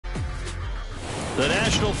The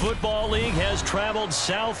National Football League has traveled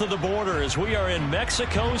south of the border as we are in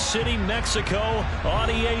Mexico City, Mexico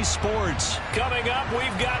on EA Sports. Coming up,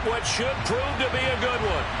 we've got what should prove to be a good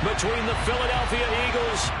one between the Philadelphia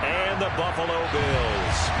Eagles and the Buffalo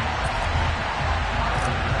Bills.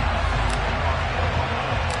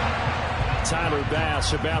 Tyler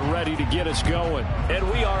Bass about ready to get us going. And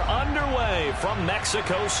we are underway from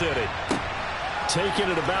Mexico City. Taking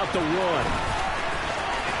it about the 1.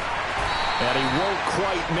 And he won't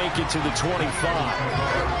quite make it to the 25.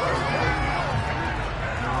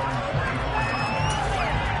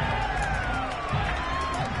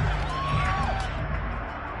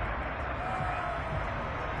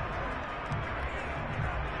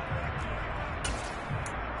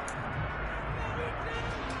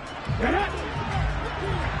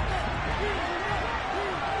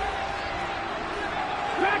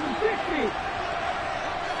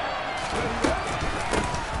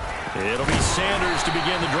 It'll be Sanders to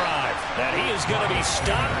begin the drive. And he is going to be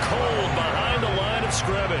stopped cold behind the line of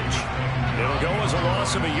scrimmage. It'll go as a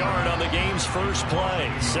loss of a yard on the game's first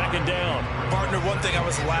play. Second down. Partner, one thing I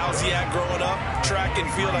was lousy at growing up, track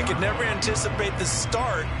and field, I could never anticipate the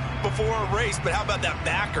start before a race. But how about that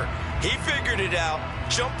backer? He figured it out,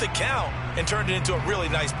 jumped the count, and turned it into a really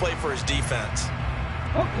nice play for his defense.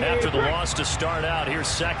 After the loss to start out, here's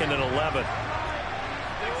 2nd and 11.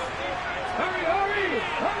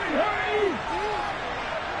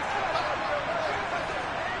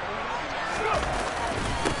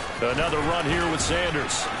 Another run here with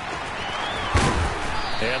Sanders.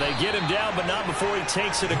 And they get him down, but not before he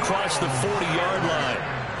takes it across the 40-yard line.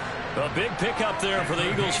 A big pickup there for the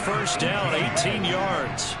Eagles' first down, 18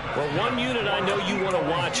 yards. Well, one unit I know you want to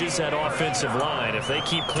watch is that offensive line. If they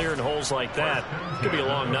keep clearing holes like that, it could be a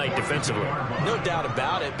long night defensively. No doubt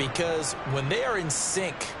about it, because when they are in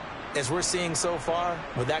sync, as we're seeing so far,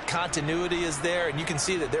 when that continuity is there, and you can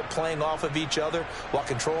see that they're playing off of each other while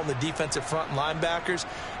controlling the defensive front and linebackers,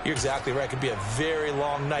 you're exactly right. It could be a very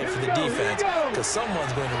long night for the defense because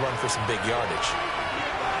someone's going to run for some big yardage.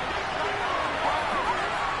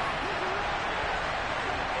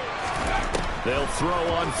 They'll throw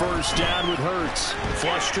on first down with Hurts.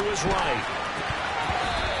 Flush to his right.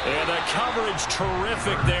 And the coverage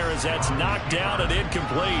terrific there as that's knocked down and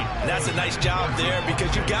incomplete. That's a nice job there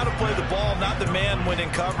because you've got to play the ball, not the man when in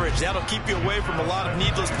coverage. That'll keep you away from a lot of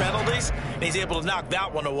needless penalties, and he's able to knock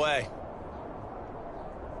that one away.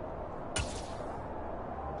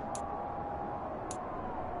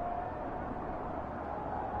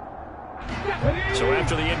 So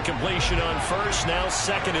after the incompletion on first, now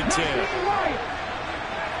 2nd and 10.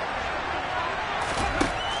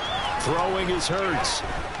 Throwing is Hurts.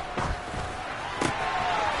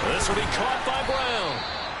 This will be caught by Brown.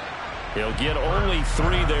 He'll get only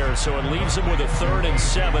 3 there, so it leaves him with a 3rd and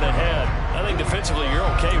 7 ahead. I think defensively you're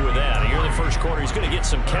okay with that. Here in the first quarter, he's going to get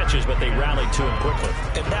some catches, but they rallied to him quickly.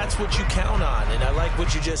 And that's what you count on, and I like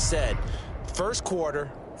what you just said. First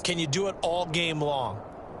quarter, can you do it all game long?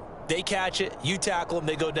 They catch it, you tackle them,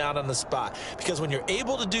 they go down on the spot. Because when you're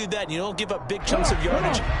able to do that and you don't give up big chunks of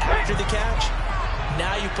yardage after the catch,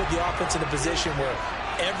 now you put the offense in a position where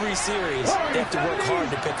every series they have to work hard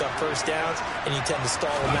to pick up first downs, and you tend to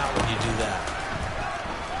stall them out when you do that.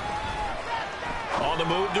 On the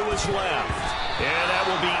move to his left. And that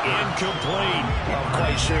will be incomplete. I'm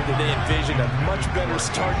quite sure that they envisioned a much better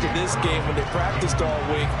start to this game when they practiced all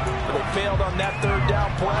week. But they failed on that 3rd down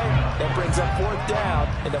play. That brings up 4th down,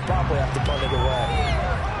 and they'll probably have to punt it away.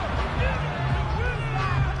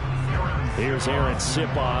 Here's Aaron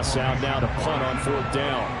Sipos out now to punt on 4th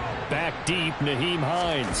down. Back deep, Nyheim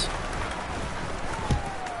Hines.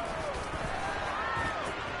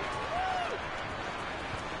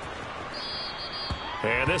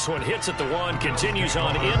 And this one hits at the 1, continues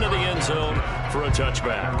on into the end zone for a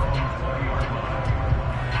touchback.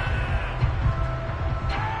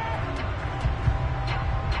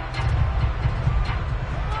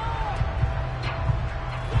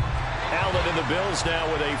 Allen and the Bills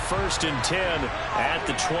now with a 1st and 10 at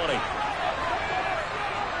the 20.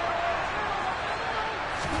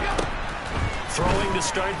 Throwing to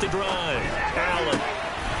start the drive. Allen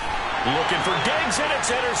looking for Diggs, and it's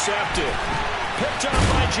intercepted. Picked up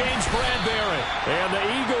by James Bradbury. And the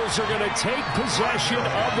Eagles are going to take possession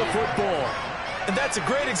of the football. And that's a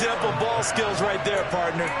great example of ball skills right there,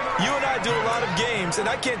 partner. You and I do a lot of games, and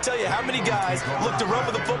I can't tell you how many guys look to run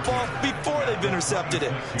with the football before they've intercepted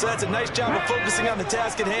it. So that's a nice job of focusing on the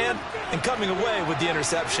task at hand and coming away with the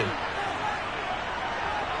interception.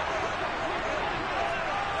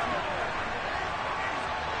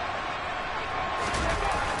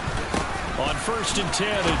 On 1st and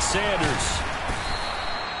 10, it's Sanders.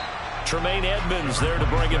 Tremaine Edmonds there to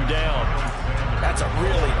bring him down. That's a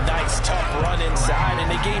really nice, tough run inside,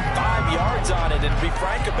 and they gained 5 yards on it. And to be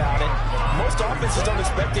frank about it, most offenses don't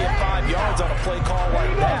expect to get 5 yards on a play call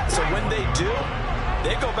like that. So when they do,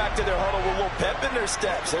 they go back to their huddle with a little pep in their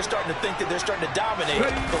steps. They're starting to think that they're starting to dominate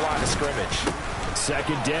the line of scrimmage.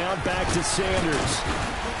 Second down, back to Sanders.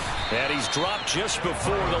 And he's dropped just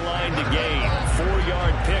before the line to gain.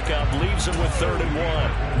 4-yard pickup leaves him with 3rd and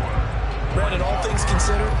 1. Brandon, all things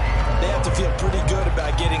considered, they have to feel pretty good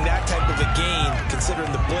about getting that type of a gain, considering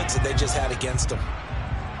the blitz that they just had against them.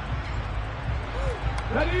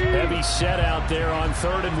 Heavy set out there on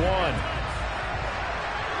 3rd and 1.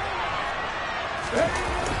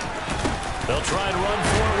 They'll try and run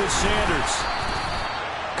for it with Sanders.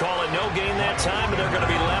 Call it no gain that time, and they're going to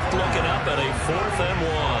be left looking up at a 4th and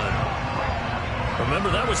 1.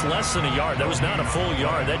 Remember, that was less than a yard. That was not a full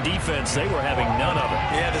yard. That defense, they were having none of it.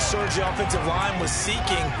 Yeah, the surge the offensive line was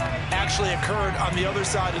seeking actually occurred on the other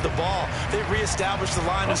side of the ball. They reestablished the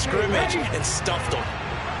line of scrimmage and stuffed them.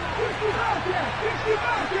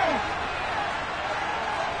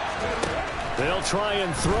 They'll try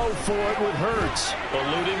and throw for it with Hurts,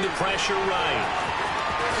 eluding the pressure right.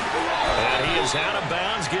 And he is out of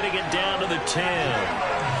bounds, getting it down to the 10.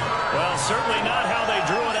 Well, certainly not how they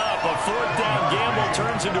drew it up. A 4th down gamble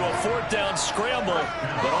turns into a 4th down scramble,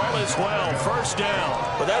 but all is well. 1st down.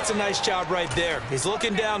 Well, that's a nice job right there. He's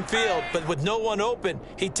looking downfield, but with no one open,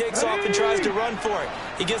 he takes off and tries to run for it.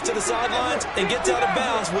 He gets to the sidelines and gets out of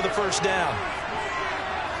bounds with a 1st down.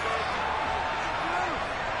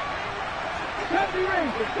 Scrappy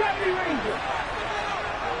Ranger, Scrappy Ranger.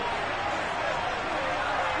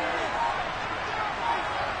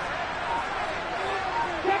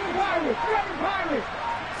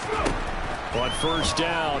 On 1st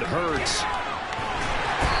down, Hurts.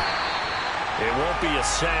 It won't be a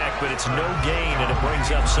sack, but it's no gain, and it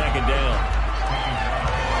brings up 2nd down.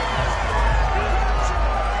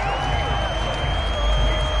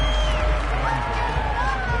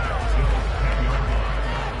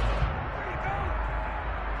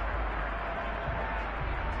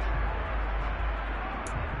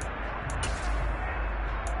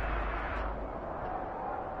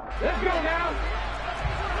 Let's go now.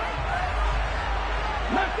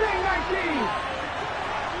 Mustang 19.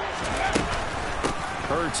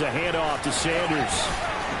 Hurts a handoff to Sanders.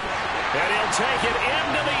 And he'll take it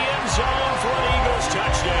into the end zone for an Eagles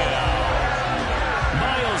touchdown.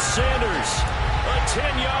 Miles Sanders, a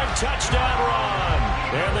 10-yard touchdown run.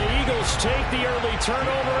 And the Eagles take the early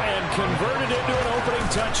turnover and convert it into an opening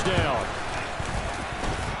touchdown.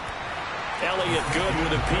 Elliott good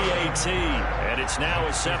with a PAT, and it's now a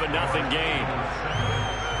 7-0 game.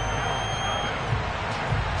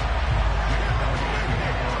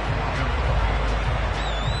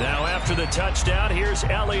 Now after the touchdown, here's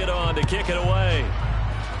Elliott on to kick it away.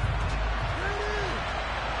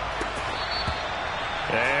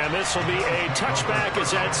 And this will be a touchback as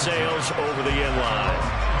that sails over the end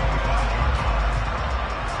line.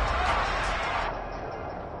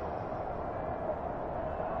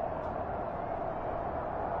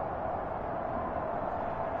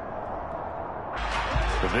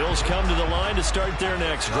 The Bills come to the line to start their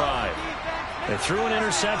next drive. They threw an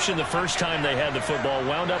interception the first time they had the football,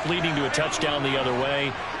 wound up leading to a touchdown the other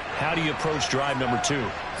way. How do you approach drive number 2?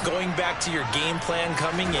 Going back to your game plan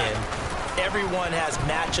coming in, everyone has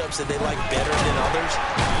matchups that they like better than others,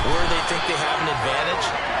 where they think they have an advantage.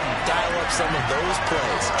 Dial up some of those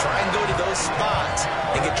plays. Try and go to those spots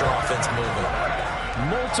and get your offense moving.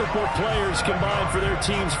 Multiple players combined for their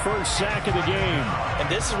team's first sack of the game. And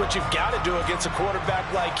this is what you've got to do against a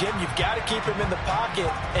quarterback like him. You've got to keep him in the pocket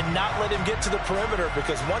and not let him get to the perimeter,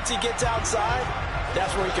 because once he gets outside,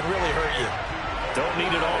 that's where he can really hurt you. Don't need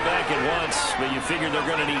it all back at once, but you figure they're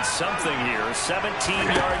going to need something here. 17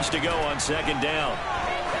 yards to go on 2nd down.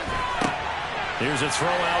 Here's a throw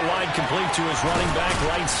out wide, complete to his running back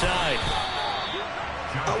right side.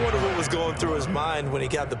 I wonder what was going through his mind when he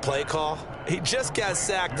got the play call. He just got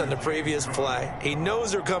sacked on the previous play. He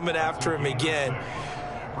knows they're coming after him again.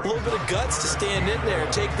 A little bit of guts to stand in there,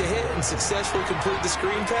 take the hit, and successfully complete the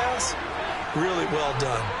screen pass. Really well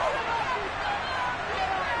done.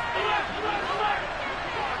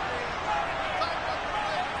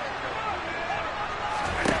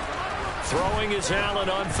 Throwing is Allen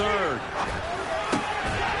on 3rd.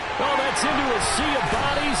 Oh, that's into a sea of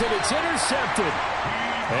bodies, and it's intercepted.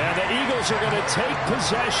 And the Eagles are going to take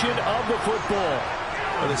possession of the football.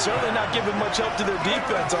 Well, they're certainly not giving much help to their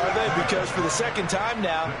defense, are they? Because for the 2nd time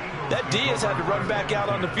now, that D has had to run back out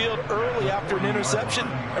on the field early after an interception.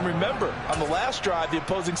 And remember, on the last drive, the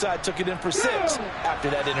opposing side took it in for 6 after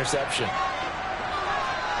that interception.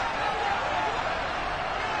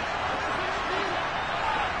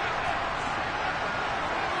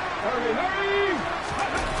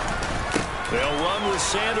 with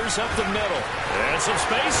Sanders up the middle. And some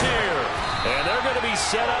space here. And they're going to be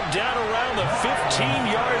set up down around the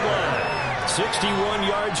 15-yard line. 61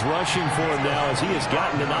 yards rushing for him now as he has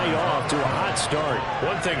gotten the night off to a hot start.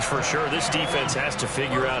 One thing's for sure, this defense has to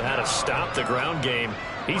figure out how to stop the ground game.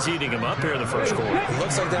 He's eating him up here in the first quarter. It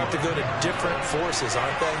looks like they have to go to different forces,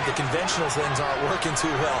 aren't they? The conventional things aren't working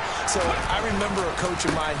too well. So I remember a coach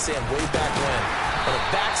of mine saying way back when a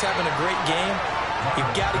back's having a great game,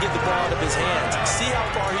 you've got to get the ball out of his hands. See how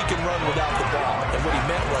far he can run without the ball. And what he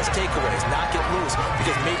meant was takeaways, not get loose,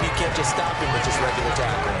 because maybe you can't just stop him with just regular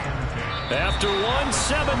tackling. After 1,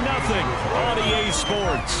 7-0 on EA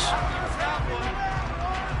Sports.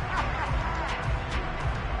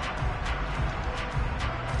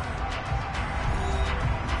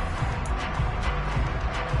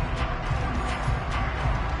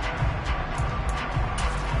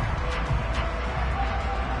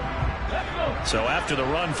 So after the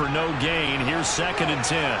run for no gain, here's 2nd and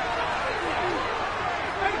 10.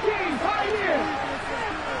 19, Pioneer.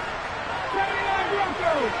 79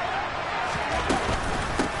 Broncos.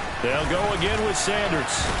 They'll go again with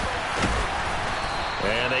Sanders.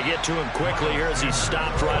 And they get to him quickly here as he's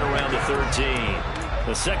stopped right around the 13.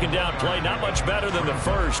 The second down play, not much better than the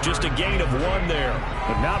first, just a gain of 1 there.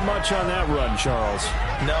 But not much on that run, Charles.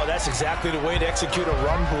 No, that's exactly the way to execute a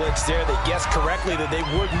run blitz there. They guessed correctly that they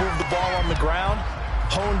would move the ball on the ground,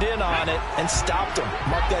 honed in on it, and stopped them.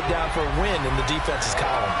 Mark that down for a win in the defense's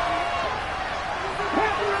column.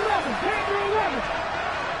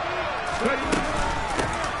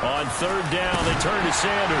 On 3rd down, they turn to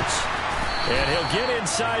Sanders. And he'll get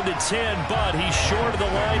inside the 10, but he's short of the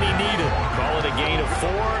line he needed. Call it a gain of 4,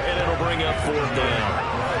 and it'll bring up 4th down.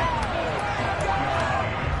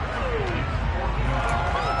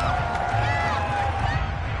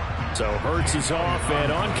 So Hurts is off,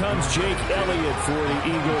 and on comes Jake Elliott for the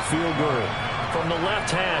Eagle field goal. From the left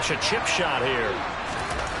hash, a chip shot here.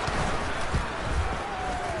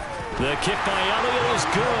 The kick by Elliott is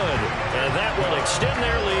good, and that will extend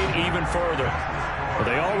their lead even further. Well,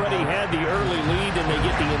 they already had the early lead, and they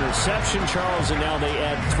get the interception, Charles, and now they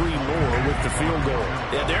add 3 more with the field goal.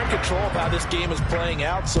 Yeah, they're in control of how this game is playing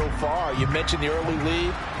out so far. You mentioned the early lead.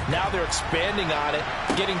 Now they're expanding on it,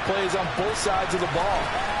 getting plays on both sides of the ball.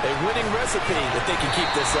 A winning recipe if they can keep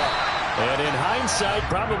this up. And in hindsight,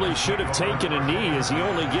 probably should have taken a knee as he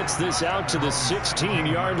only gets this out to the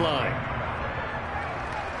 16-yard line.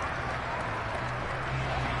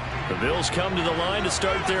 The Bills come to the line to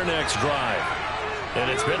start their next drive. And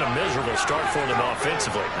it's been a miserable start for them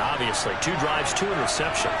offensively. Obviously, 2 drives, 2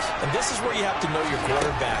 interceptions. And this is where you have to know your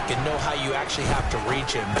quarterback and know how you actually have to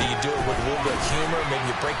reach him. Do you do it with a little bit of humor? Maybe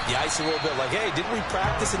you break the ice a little bit like, hey, didn't we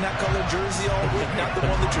practice in that colored jersey all week? Not the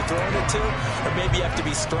one that you're throwing it to? Or maybe you have to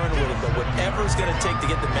be stern with him. But whatever it's going to take to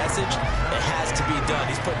get the message, it has to be done.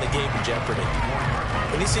 He's putting the game in jeopardy.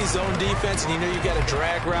 When you see zone defense and you know you've got a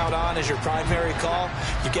drag route on as your primary call,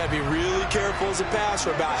 you've got to be really careful as a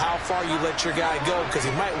passer about how far you let your guy go because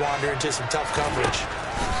he might wander into some tough coverage.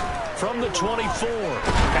 From the 24,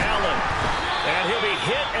 Allen. And he'll be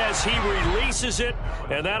hit as he releases it,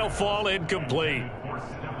 and that'll fall incomplete.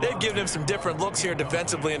 They've given him some different looks here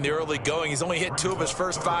defensively in the early going. He's only hit 2 of his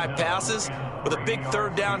first 5 passes. With a big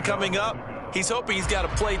 3rd down coming up, he's hoping he's got a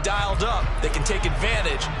play dialed up that can take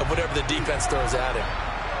advantage of whatever the defense throws at him.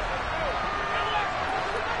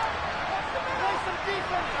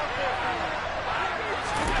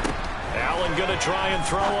 Allen going to try and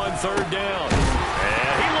throw on 3rd down.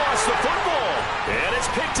 And he lost the football. And it's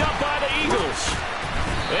picked up by the Eagles.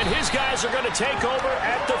 And his guys are going to take over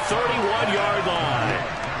at the 31-yard line.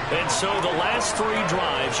 And so the last 3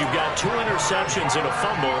 drives, you've got 2 interceptions and a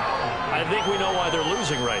fumble. I think we know why they're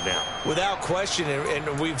losing right now. Without question,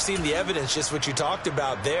 and we've seen the evidence, just what you talked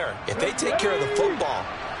about there. If they take care of the football,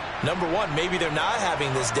 number 1, maybe they're not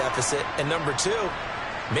having this deficit. And number 2,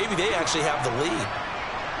 maybe they actually have the lead.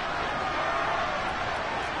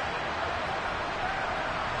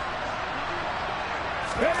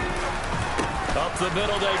 Up the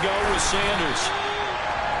middle they go with Sanders.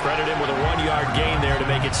 Credit him with a 1-yard gain there to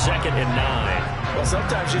make it 2nd and 9. Well,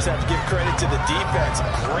 sometimes you just have to give credit to the defense.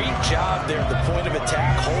 Great job there at the point of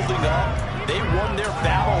attack, holding up. They won their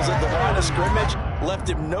battles at the line of scrimmage, left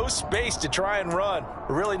him no space to try and run.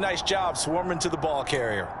 A really nice job swarming to the ball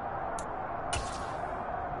carrier.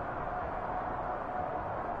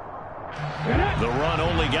 The run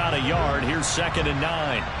only got a yard. Here's 2nd and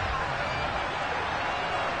 9.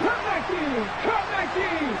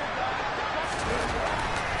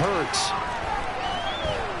 Hurts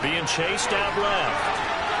being chased out left.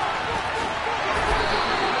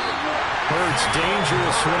 Hurts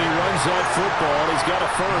dangerous when he runs that football. He's got a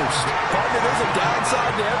first. Partner, there's a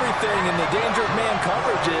downside to everything, and the danger of man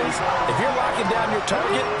coverage is if you're locking down your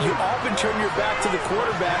target, you often turn your back to the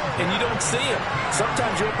quarterback, and you don't see him.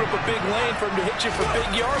 Sometimes you open up a big lane for him to hit you for big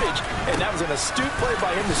yardage, and that was an astute play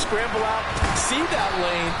by him to scramble out, see that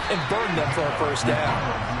lane, and burn them for a first down.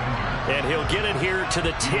 And he'll get it here to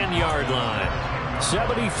the 10-yard line.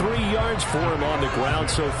 73 yards for him on the ground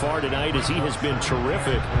so far tonight as he has been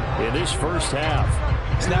terrific in this first half.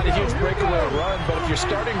 It's not a huge breakaway run, but if your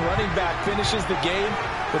starting running back finishes the game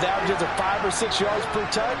with averages of 5 or 6 yards per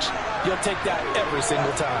touch, you'll take that every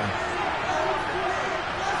single time.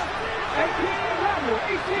 18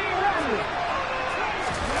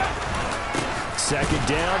 Second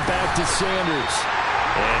down, back to Sanders.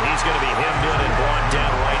 And he's going to be hemmed in and brought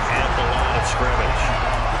down right at the line of scrimmage.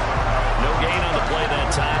 No gain on the play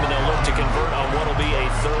that time, and they'll look to convert on what will be a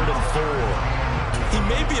 3rd and 4. He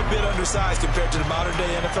may be a bit undersized compared to the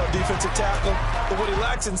modern-day NFL defensive tackle, but what he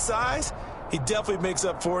lacks in size, he definitely makes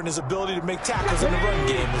up for in his ability to make tackles in the run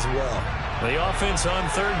game as well. The offense on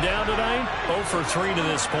 3rd down tonight, 0 for 3 to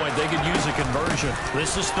this point. They could use a conversion.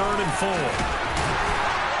 This is 3rd and 4.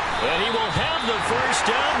 And he will have the first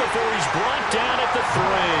down before he's brought down at the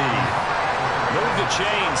 3. Move the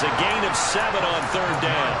chains, a gain of 7 on 3rd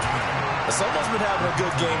down. Someone's been having a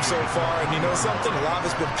good game so far, and you know something? A lot of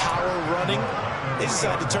it's been power running. They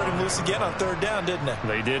decided to turn him loose again on 3rd down, didn't they?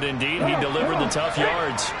 They did indeed. He delivered the tough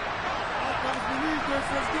yards.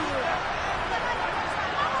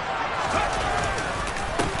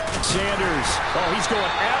 Sanders. Oh, he's going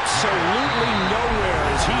absolutely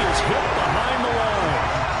nowhere as he is hit behind the line.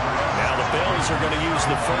 Now the Bills are going to use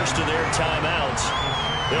the first of their timeouts.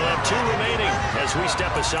 They'll have 2 remaining as we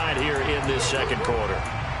step aside here in this second quarter.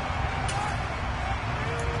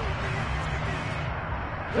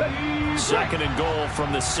 Second and goal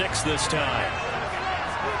from the 6 this time.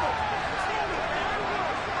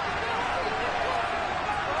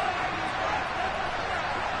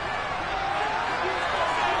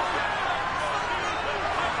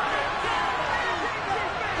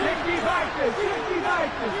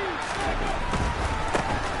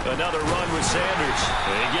 Another run with Sanders.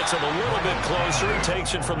 And he gets him a little bit closer. He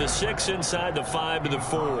takes it from the 6 inside the 5 to the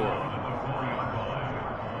 4.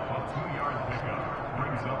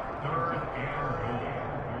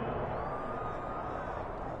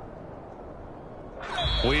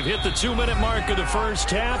 We've hit the 2-minute mark of the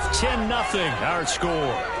first half. 10-0 our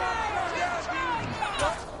score.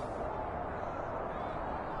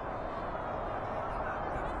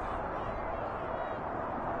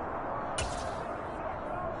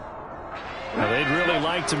 Now they'd really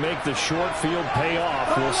like to make the short field pay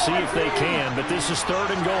off. We'll see if they can, but this is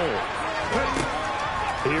 3rd and goal.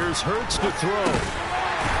 Here's Hurts to throw.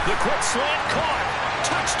 The quick slant caught.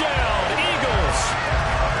 Touchdown, Eagles.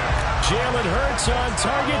 Jalen Hurts on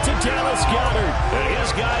target to Dallas Goedert. And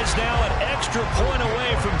his guys now an extra point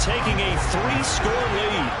away from taking a 3-score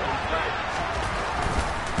lead.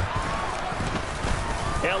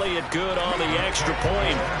 Elliott good on the extra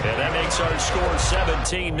point, and that makes our score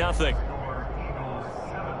 17-0.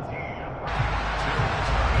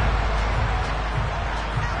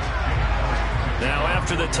 Now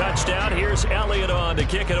after the touchdown, here's Elliott on to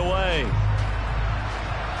kick it away.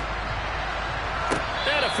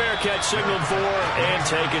 And a fair catch signaled for and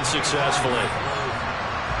taken successfully.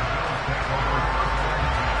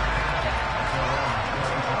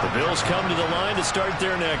 The Bills come to the line to start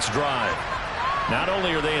their next drive. Not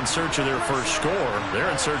only are they in search of their first score, they're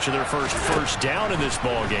in search of their first down in this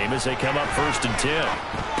ball game as they come up 1st and 10.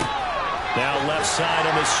 Now left side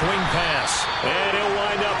on the swing pass. And he'll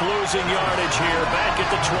wind up losing yardage here back at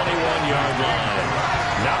the 21-yard line.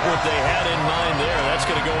 Not what they had in mind there. That's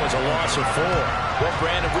going to go as a loss of 4. Well,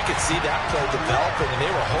 Brandon, we could see that play developing, and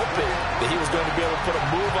they were hoping that he was going to be able to put a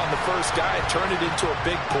move on the first guy and turn it into a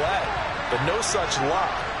big play. But no such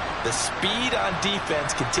luck. The speed on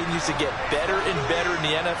defense continues to get better and better in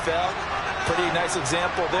the NFL. Pretty nice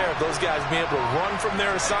example there of those guys being able to run from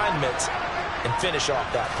their assignments and finish off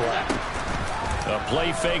that play. A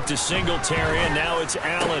play fake to Singletary, and now it's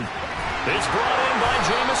Allen. It's brought in by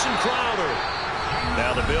Jamison Crowder.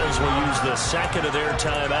 Now the Bills will use the second of their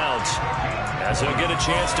timeouts as they'll get a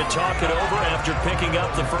chance to talk it over after picking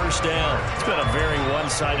up the first down. It's been a very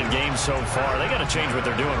one-sided game so far. They got to change what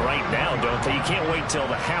they're doing right now, don't they? You can't wait till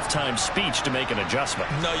the halftime speech to make an adjustment.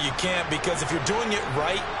 No, you can't, because if you're doing it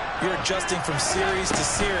right, you're adjusting from series to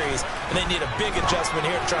series, and they need a big adjustment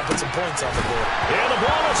here to try and put some points on the board. And the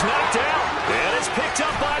ball is knocked out, and it's picked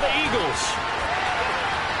up by the Eagles.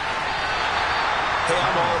 Hey,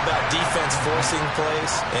 I'm all about defense forcing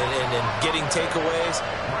plays and getting takeaways.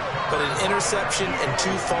 But an interception and 2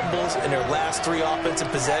 fumbles in their last 3 offensive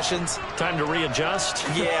possessions. Time to readjust?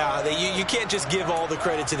 Yeah, you can't just give all the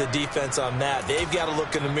credit to the defense on that. They've got to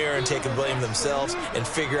look in the mirror and take and blame themselves and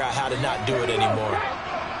figure out how to not do it anymore.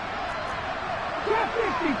 Trap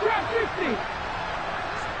 60, trap 60.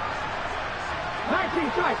 19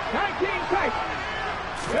 tight, 19 tight.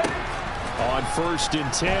 Ready? On 1st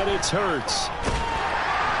and 10, it's Hurts.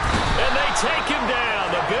 And they take him down.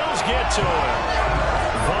 The Bills get to him.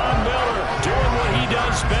 Von Miller doing what he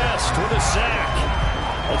does best with a sack.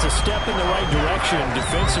 That's a step in the right direction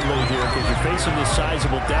defensively here because you're facing this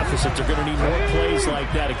sizable deficit. They're going to need more plays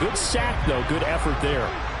like that. A good sack, though. Good effort there.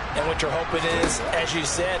 And what you're hoping is, as you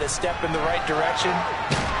said, a step in the right direction.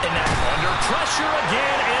 And now under pressure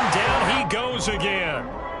again, and down he goes again.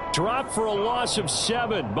 Dropped for a loss of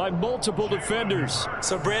 7 by multiple defenders.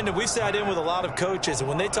 So, Brandon, we've sat in with a lot of coaches, and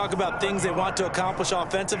when they talk about things they want to accomplish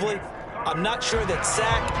offensively, I'm not sure that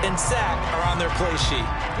sack and sack are on their play sheet.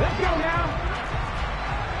 Let's go now.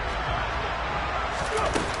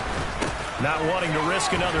 Not wanting to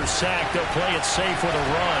risk another sack, they'll play it safe with a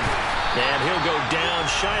run. And he'll go down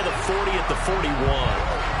shy of the 40 at the 41.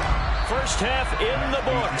 First half in the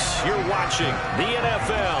books. You're watching the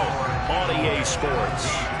NFL on EA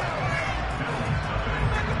Sports.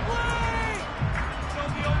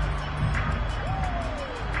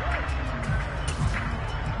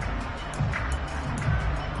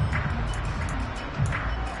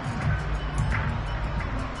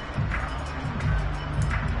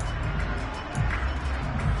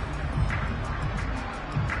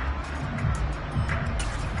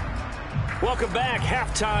 Welcome back.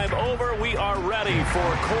 Halftime over. We are ready for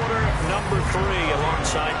quarter number 3.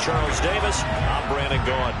 Alongside Charles Davis, I'm Brandon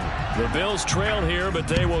Gaudin. The Bills trail here, but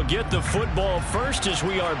they will get the football first as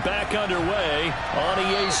we are back underway on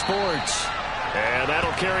EA Sports. And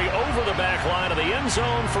that'll carry over the back line of the end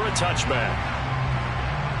zone for a touchback.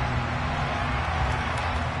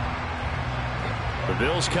 The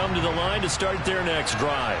Bills come to the line to start their next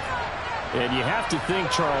drive. And you have to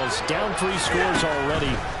think, Charles, down 3 scores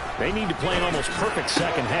already. They need to play an almost perfect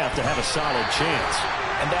second half to have a solid chance.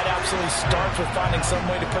 And that absolutely starts with finding some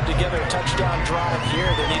way to put together a touchdown drive here.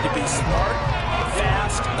 They need to be smart,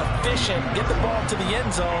 fast, efficient, get the ball to the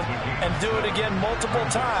end zone, and do it again multiple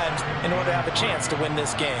times in order to have a chance to win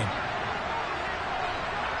this game.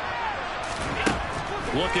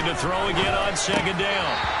 Looking to throw again on second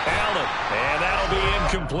down. Allen, and that'll be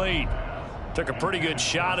incomplete. Took a pretty good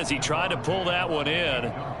shot as he tried to pull that one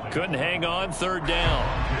in. Couldn't hang on 3rd down.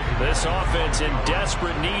 This offense in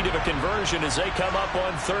desperate need of a conversion as they come up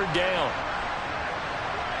on 3rd down.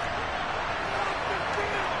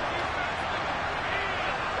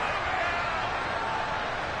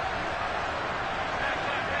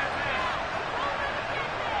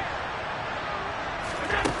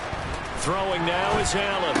 Throwing now is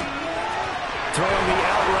Allen. Throwing the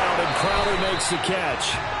out route, and Crowder makes the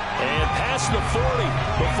catch. And past the 40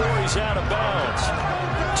 before he's out of bounds.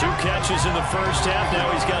 2 catches in the first half.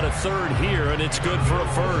 Now he's got a 3rd here, and it's good for a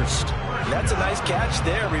first. That's a nice catch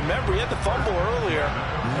there. Remember, he had the fumble earlier.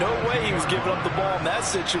 No way he was giving up the ball in that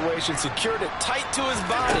situation. Secured it tight to his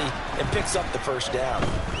body and picks up the first down.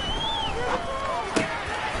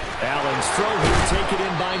 Allen's throw here taken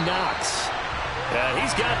in by Knox.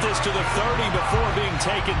 He's got this to the 30 before being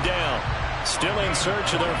taken down. Still in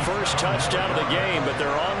search of their first touchdown of the game, but they're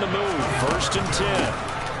on the move. 1st and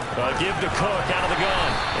 10. Give to Cook out of the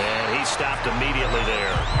gun. And he stopped immediately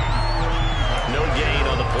there. No gain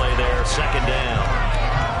on the play there. 2nd down.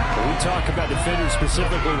 We talk about defenders,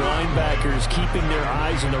 specifically linebackers, keeping their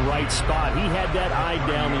eyes in the right spot. He had that eye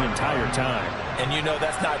down the entire time. And you know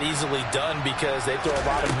that's not easily done because they throw a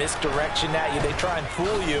lot of misdirection at you. They try and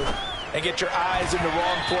fool you and get your eyes in the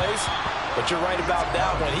wrong place. But you're right about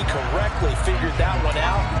that one. He correctly figured that one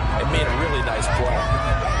out and made a really nice play.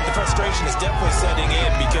 The frustration is definitely setting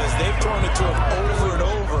in because they've thrown it to him over and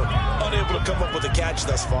over, unable to come up with a catch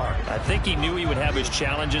thus far. I think he knew he would have his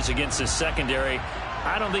challenges against his secondary.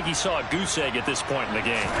 I don't think he saw a goose egg at this point in the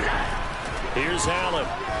game. Here's Allen.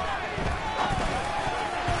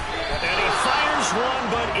 And he fires one,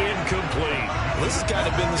 but incomplete. This has kind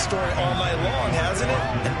of been the story all night long, hasn't it?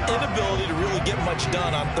 An inability to really get much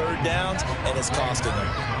done on 3rd downs, and it's costing them.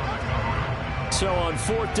 So on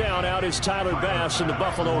 4th down, out is Tyler Bass in the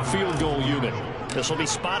Buffalo field goal unit. This will be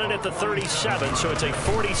spotted at the 37, so it's a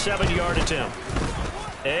 47-yard attempt.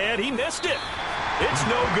 And he missed it. It's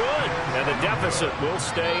no good. And the deficit will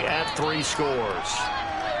stay at 3 scores.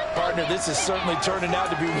 Partner, this is certainly turning out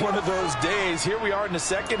to be one of those days. Here we are in the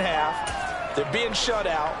second half. They're being shut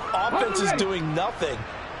out. Offense is doing nothing.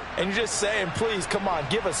 And you're just saying, please, come on,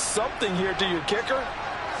 give us something here to your kicker.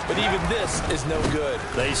 But even this is no good.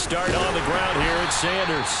 They start on the ground here at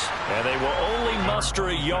Sanders. And they will only muster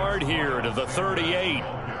a yard here to the 38.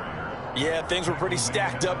 Yeah, things were pretty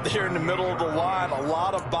stacked up there in the middle of the line. A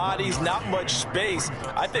lot of bodies, not much space.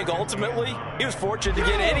 I think ultimately he was fortunate to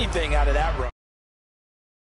get anything out of that run.